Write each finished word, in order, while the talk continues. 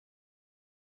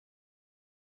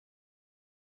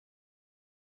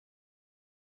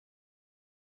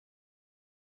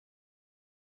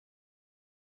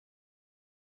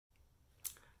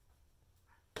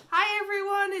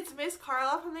everyone, it's Miss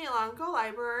Carla from the ELANCO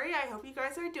Library. I hope you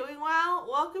guys are doing well.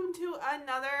 Welcome to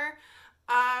another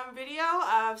video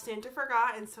of Santa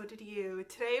Forgot and So Did You.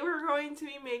 Today we're going to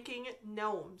be making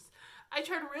gnomes. I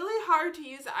tried really hard to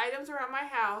use items around my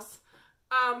house,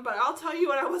 but I'll tell you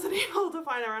what I wasn't able to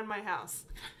find around my house.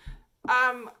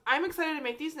 I'm excited to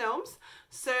make these gnomes.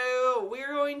 So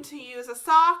we're going to use a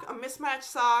sock, a mismatched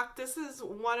sock.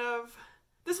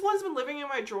 This one's been living in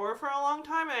my drawer for a long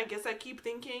time, and I guess I keep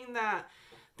thinking that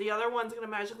the other one's going to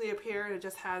magically appear, and it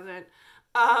just hasn't.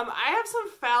 I have some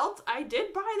felt. I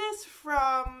did buy this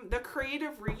from the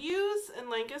Creative Reuse in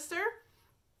Lancaster,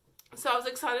 so I was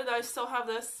excited that I still have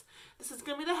this. This is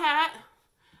going to be the hat.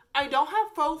 I don't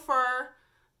have faux fur.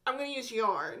 I'm going to use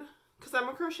yarn, because I'm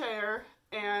a crocheter,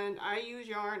 and I use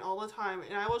yarn all the time,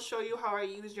 and I will show you how I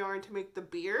use yarn to make the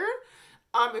beard.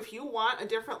 If you want a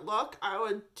different look, I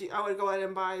would go ahead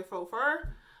and buy faux fur.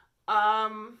 I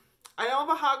don't have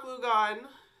a hot glue gun,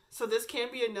 so this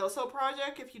can be a no-sew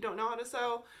project if you don't know how to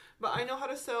sew. But I know how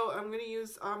to sew. I'm going to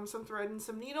use some thread and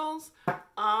some needles.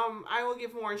 I will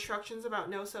give more instructions about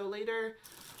no-sew later.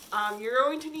 You're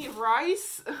going to need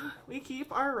rice. We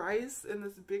keep our rice in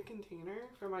this big container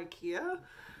from IKEA.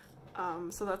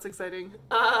 So that's exciting.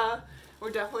 We're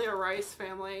definitely a rice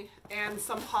family. And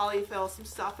some polyfill, some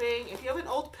stuffing. If you have an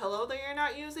old pillow that you're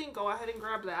not using, go ahead and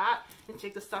grab that and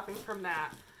take the stuffing from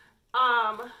that.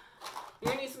 You're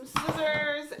gonna need some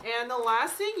scissors, and the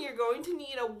last thing, you're going to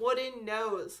need a wooden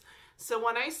nose. So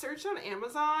when I searched on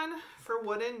Amazon for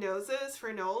wooden noses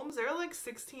for gnomes, they're like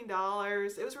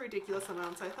 $16. It was ridiculous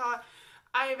amounts.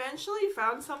 I eventually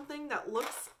found something that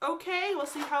looks okay. We'll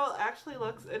see how it actually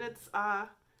looks, and it's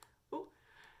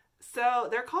so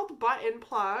they're called button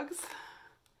plugs.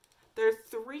 They're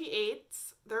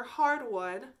 3/8. They're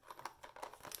hardwood.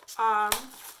 And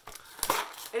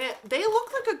they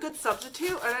look like a good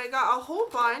substitute. And I got a whole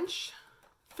bunch,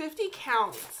 50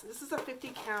 counts. This is a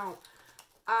 50 count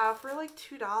for like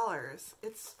 $2.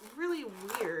 It's really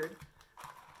weird.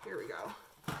 Here we go.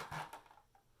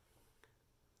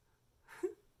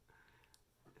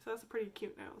 So that's a pretty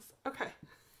cute nose. Okay.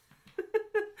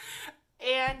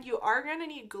 And you are going to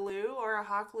need glue or a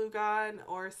hot glue gun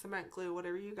or cement glue,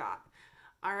 whatever you got.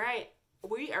 All right,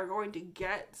 we are going to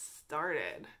get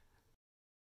started.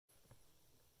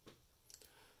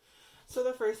 So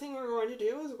the first thing we're going to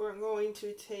do is we're going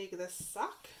to take this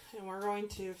sock and we're going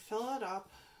to fill it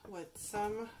up with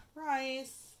some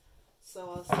rice. So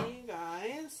I'll see you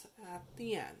guys at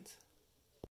the end.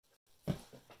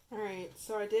 All right,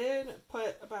 so I did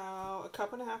put about 1.5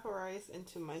 cups of rice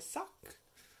into my sock.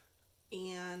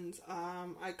 And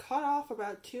I cut off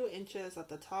about 2 inches at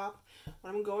the top.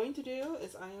 What I'm going to do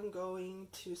is I am going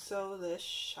to sew this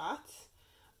shut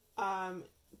to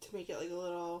make it like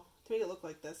to make it look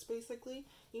like this basically.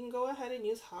 You can go ahead and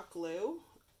use hot glue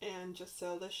and just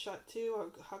sew this shut too, or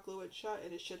hot glue it shut,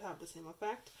 and it should have the same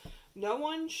effect. No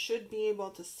one should be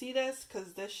able to see this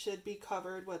because this should be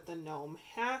covered with the gnome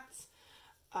hats.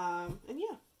 And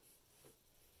yeah.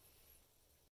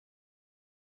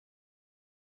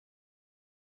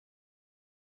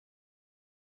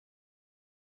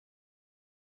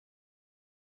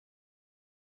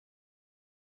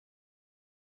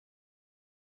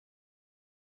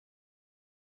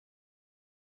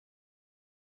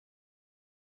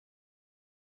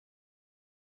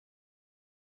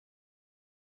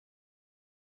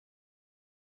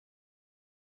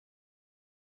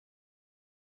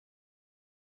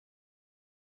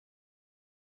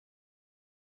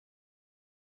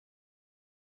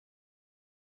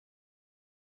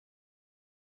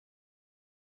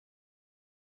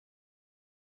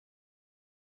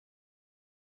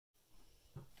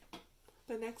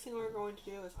 The next thing we're going to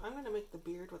do is I'm going to make the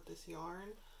beard with this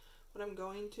yarn. What I'm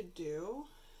going to do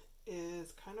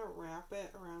is kind of wrap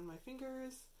it around my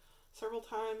fingers several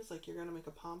times, like you're going to make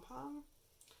a pom-pom.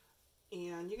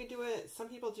 And you can do it, some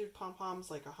people do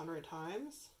pom-poms like 100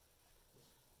 times.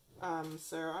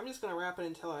 So I'm just going to wrap it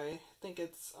until I think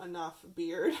it's enough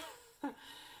beard.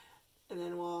 And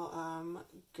then we'll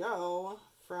go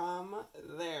from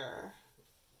there.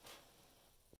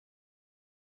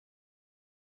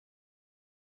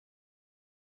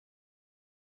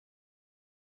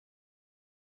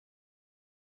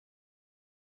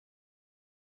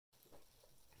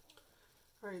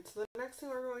 Alright, so the next thing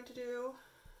we're going to do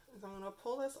is I'm going to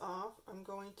pull this off. I'm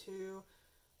going to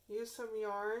use some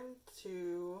yarn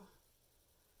to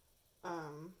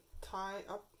tie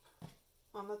up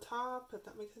on the top, if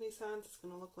that makes any sense. It's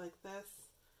going to look like this.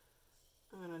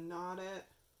 I'm going to knot it.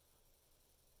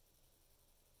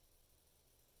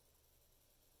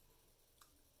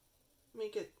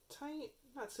 Make it tight,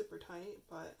 not super tight,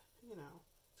 but you know,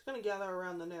 It's going to gather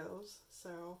around the nose,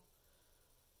 so,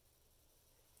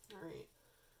 alright.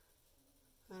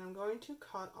 Then I'm going to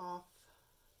cut off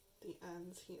the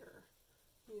ends here.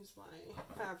 Use my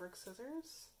fabric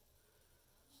scissors.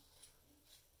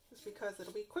 Just because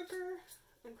it'll be quicker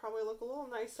and probably look a little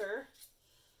nicer.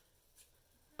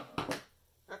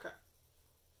 Okay.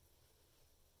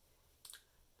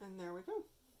 And there we go.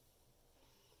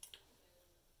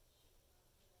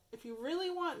 If you really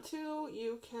want to,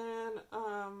 you can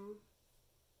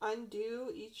undo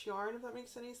each yarn, if that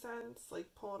makes any sense. Like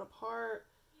pull it apart.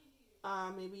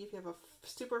 Maybe if you have a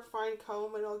super fine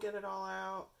comb, it'll get it all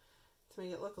out to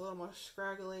make it look a little more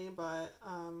scraggly, but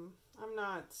I'm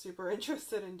not super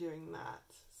interested in doing that.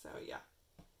 So yeah.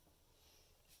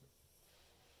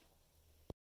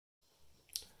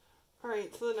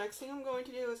 Alright, so the next thing I'm going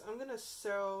to do is I'm going to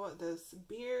sew this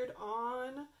beard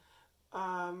on.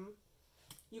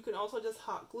 You can also just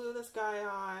hot glue this guy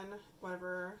on,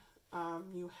 whatever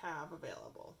you have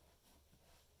available.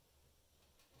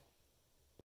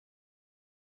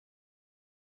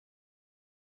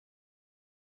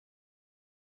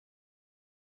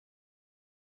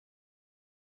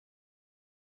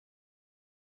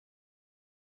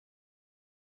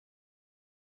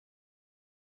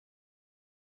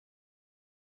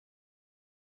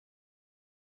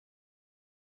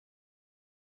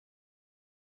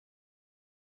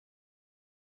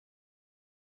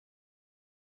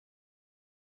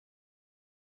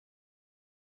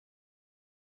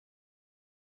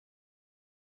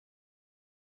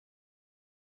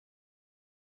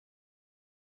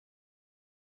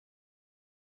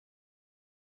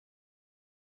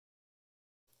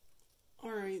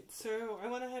 Alright, so I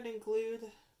went ahead and glued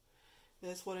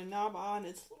this wooden knob on.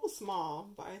 It's a little small,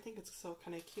 but I think it's still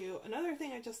kind of cute. Another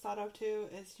thing I just thought of too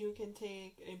is you can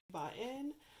take a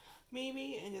button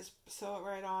maybe and just sew it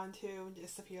right onto,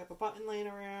 just if you have a button laying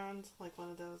around, like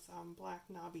one of those black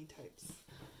knobby types.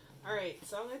 Alright,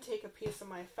 so I'm going to take a piece of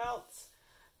my felt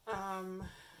and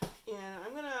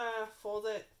I'm going to fold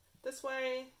it this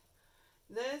way.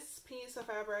 This piece of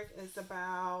fabric is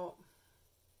about,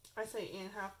 I say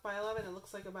 8.5 by 11. It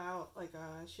looks like about like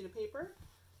a sheet of paper.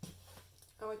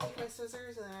 I would take my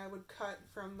scissors and I would cut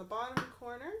from the bottom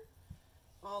corner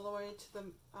all the way to the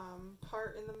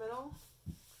part in the middle.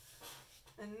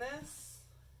 And this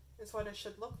is what it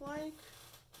should look like.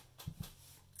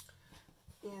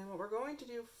 And what we're going to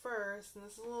do first, and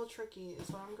this is a little tricky, is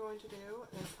what I'm going to do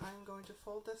is I'm going to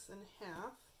fold this in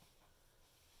half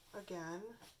again.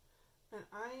 And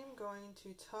I am going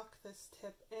to tuck this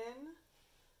tip in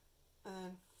and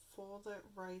then fold it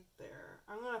right there.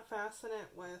 I'm going to fasten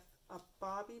it with a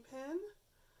bobby pin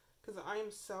because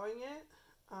I'm sewing it.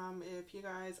 If you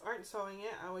guys aren't sewing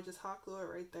it, I would just hot glue it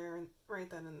right there and right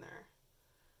then and there.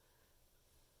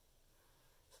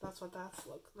 So that's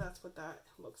what that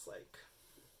looks like.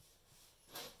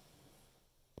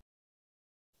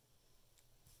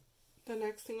 The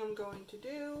next thing I'm going to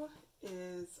do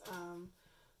is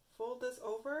fold this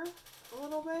over a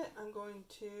little bit. I'm going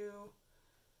to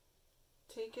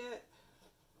take it,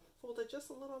 fold it just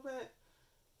a little bit,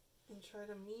 and try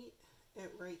to meet it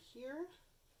right here.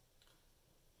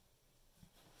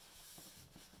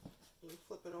 You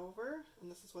flip it over, and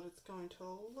this is what it's going to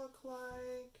look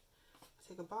like.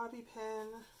 Take a bobby pin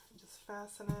and just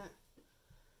fasten it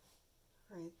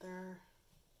right there.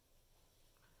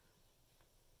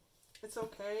 It's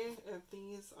okay if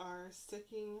these are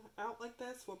sticking out like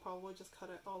this. We'll probably just cut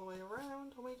it all the way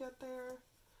around when we get there.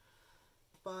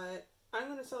 But I'm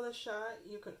going to sew this shut.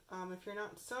 You can, if you're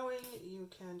not sewing, you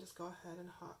can just go ahead and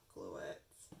hot glue it.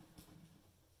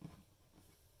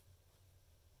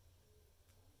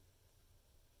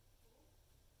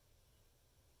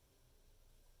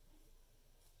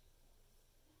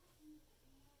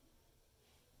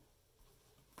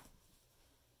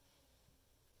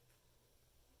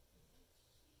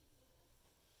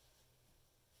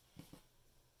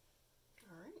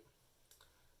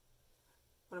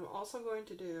 What I'm also going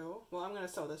to do, well, I'm going to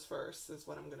sew this first, is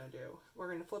what I'm going to do. We're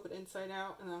going to flip it inside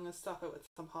out, and then I'm going to stuff it with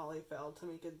some polyfill to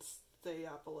make it stay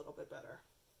up a little bit better.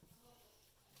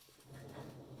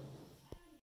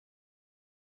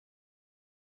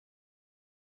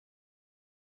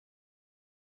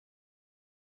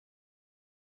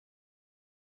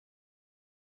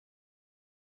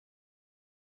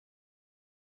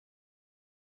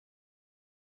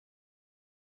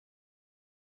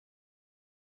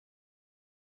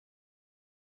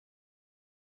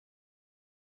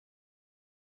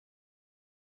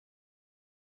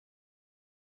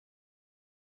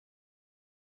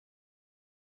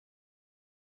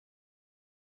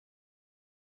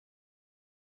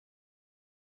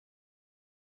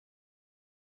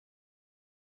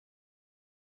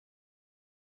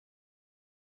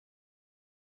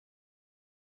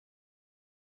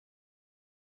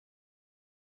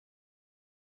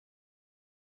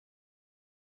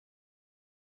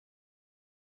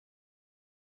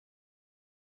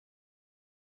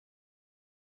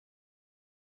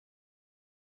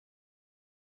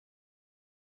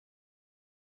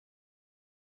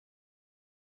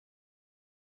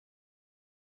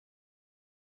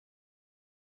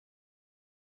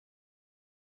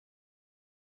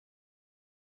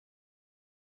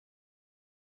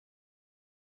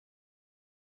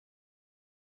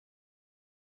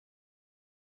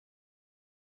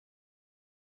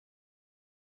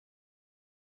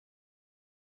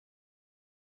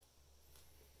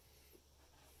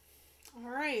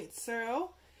 Alright,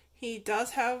 so he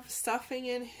does have stuffing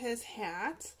in his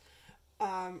hat.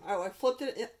 I flipped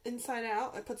it inside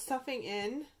out. I put stuffing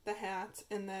in the hat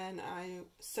and then I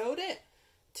sewed it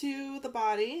to the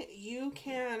body. You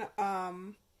can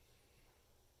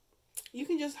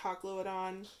just hot glue it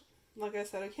on. Like I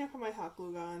said, I can't put my hot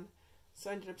glue on, so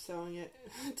I ended up sewing it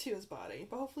to his body.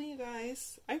 But hopefully you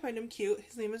guys, I find him cute.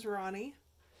 His name is Ronnie.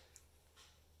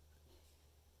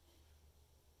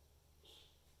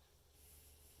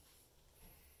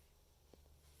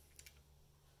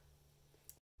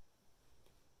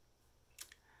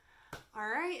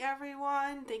 Alright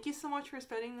everyone, thank you so much for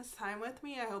spending this time with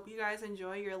me. I hope you guys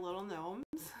enjoy your little gnomes.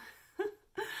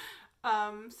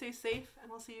 Stay safe and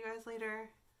I'll see you guys later.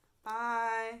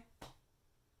 Bye!